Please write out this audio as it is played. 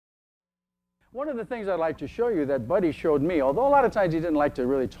One of the things I'd like to show you that Buddy showed me, although a lot of times he didn't like to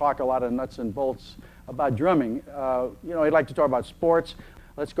really talk a lot of nuts and bolts about drumming, you know, he'd like to talk about sports.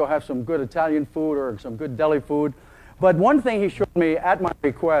 Let's go have some good Italian food or some good deli food. But one thing he showed me at my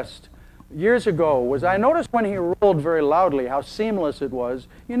request years ago was I noticed when he rolled very loudly how seamless it was.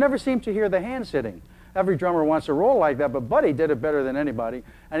 You never seem to hear the hands hitting. Every drummer wants to roll like that, but Buddy did it better than anybody,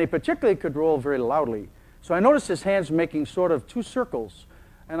 and he particularly could roll very loudly. So I noticed his hands making sort of two circles.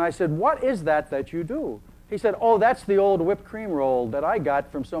 And I said, what is that you do? He said, oh, that's the old whipped cream roll that I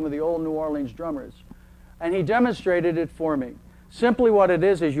got from some of the old New Orleans drummers. And he demonstrated it for me. Simply what it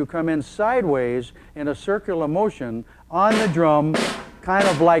is you come in sideways in a circular motion on the drum, kind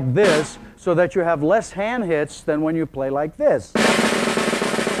of like this, so that you have less hand hits than when you play like this.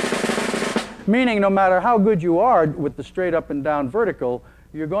 Meaning no matter how good you are with the straight up and down vertical,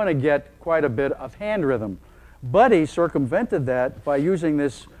 you're going to get quite a bit of hand rhythm. Buddy circumvented that by using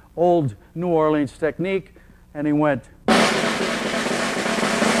this old New Orleans technique, and he went.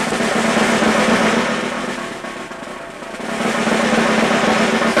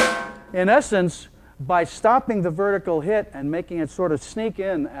 In essence, by stopping the vertical hit and making it sort of sneak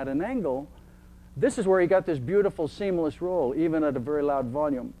in at an angle, this is where he got this beautiful seamless roll, even at a very loud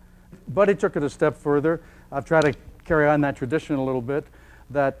volume. Buddy took it a step further. I've tried to carry on that tradition a little bit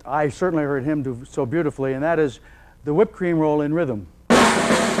that I certainly heard him do so beautifully, and that is the whipped cream roll in rhythm.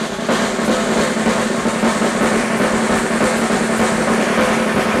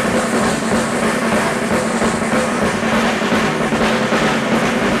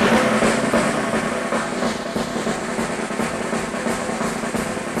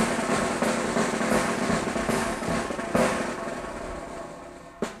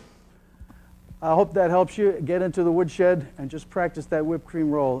 I hope that helps you get into the woodshed and just practice that whipped cream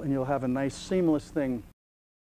roll, and you'll have a nice seamless thing.